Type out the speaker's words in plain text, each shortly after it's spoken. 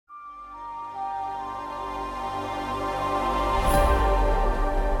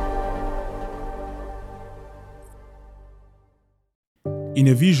In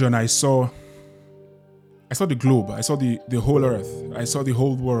a vision, I saw the globe, I saw the whole earth, I saw the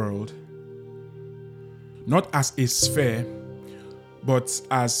whole world, not as a sphere, but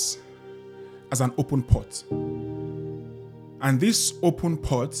as an open pot. And this open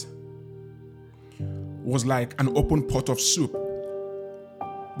pot was like an open pot of soup.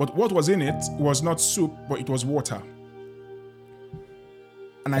 But what was in it was not soup, but it was water.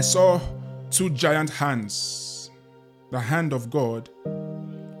 And I saw two giant hands, the hand of God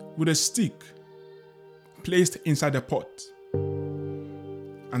with a stick placed inside the pot.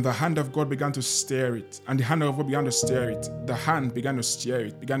 And the hand of God began to stir it. And the hand of God began to stir it. The hand began to stir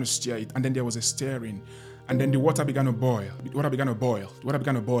it. And then there was a stirring. And then the water began to boil. The water began to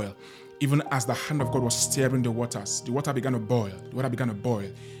boil. Even as the hand of God was stirring the waters, the water began to boil. The water began to boil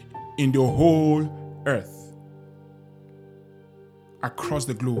in the whole earth. Across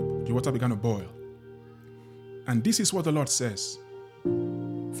the globe, the water began to boil. And this is what the Lord says.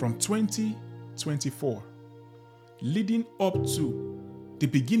 From 2024, leading up to the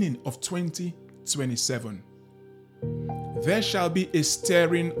beginning of 2027, there shall be a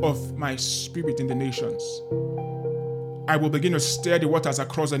stirring of my spirit in the nations. I will begin to stir the waters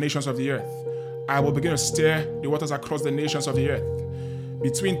across the nations of the earth. I will begin to stir the waters across the nations of the earth.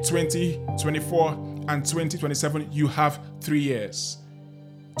 Between 2024 and 2027, you have 3 years.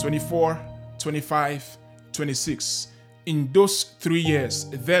 24, 25, 26. In those 3 years,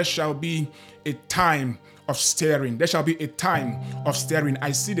 there shall be a time of stirring. There shall be a time of stirring.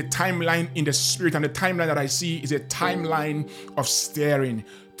 I see the timeline in the spirit, and the timeline that I see is a timeline of stirring.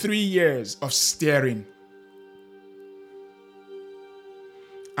 3 years of stirring.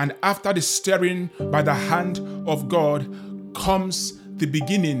 And after the stirring by the hand of God comes the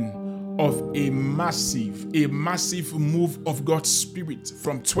beginning of a massive move of God's Spirit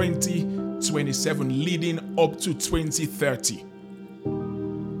from 2027 leading up to 2030.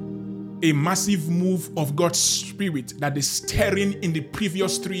 A massive move of God's Spirit that the stirring in the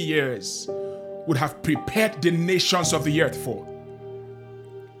previous 3 years would have prepared the nations of the earth for.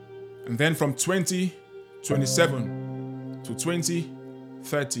 And then from 2027 to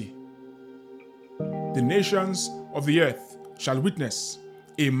 2030, the nations of the earth shall witness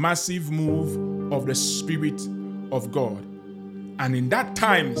a massive move of the Spirit of God. And in that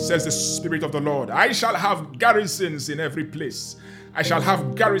time, says the Spirit of the Lord, I shall have garrisons in every place. I shall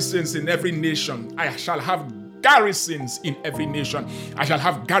have garrisons in every nation. I shall have garrisons in every nation. I shall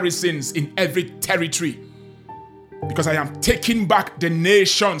have garrisons in every territory. Because I am taking back the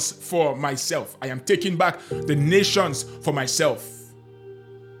nations for myself. I am taking back the nations for myself.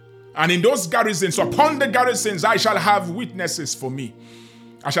 And in those garrisons, upon the garrisons, I shall have witnesses for me.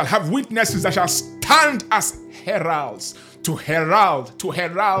 I shall have witnesses that shall stand as heralds to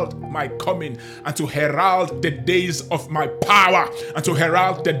herald my coming, and to herald the days of my power, and to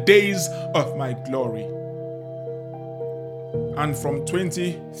herald the days of my glory. And from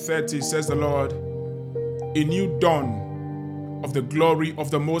 2030, says the Lord, a new dawn of the glory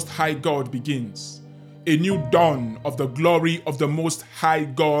of the Most High God begins. A new dawn of the glory of the Most High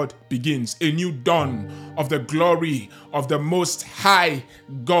God begins. A new dawn of the glory of the Most High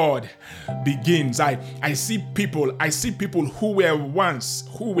God begins. I see people who were once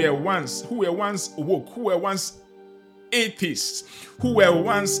woke, who were once atheists, who were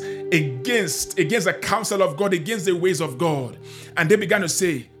once against the counsel of God, against the ways of God. And they began to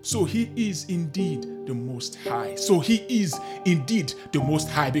say, so he is indeed the Most High. So he is indeed the Most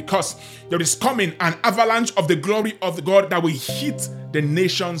High, because there is coming an avalanche of the glory of God that will hit the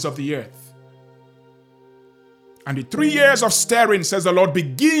nations of the earth. And the 3 years of stirring, says the Lord,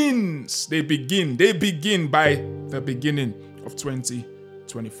 begins. They begin by the beginning of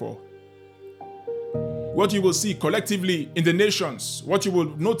 2024. What you will see collectively in the nations, what you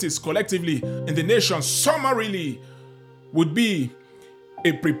will notice collectively in the nations, summarily, would be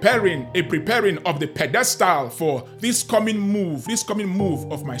a preparing of the pedestal for this coming move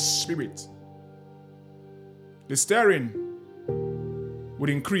of my spirit. The stirring would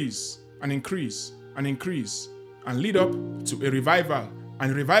increase and increase and increase and lead up to a revival,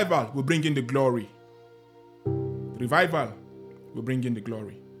 and revival will bring in the glory. Revival will bring in the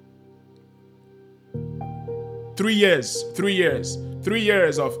glory. 3 years of stirring. 3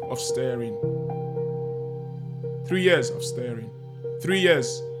 years of stirring. 3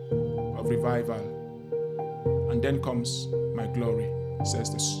 years of revival. And then comes my glory, says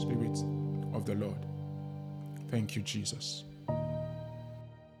the Spirit of the Lord. Thank you, Jesus.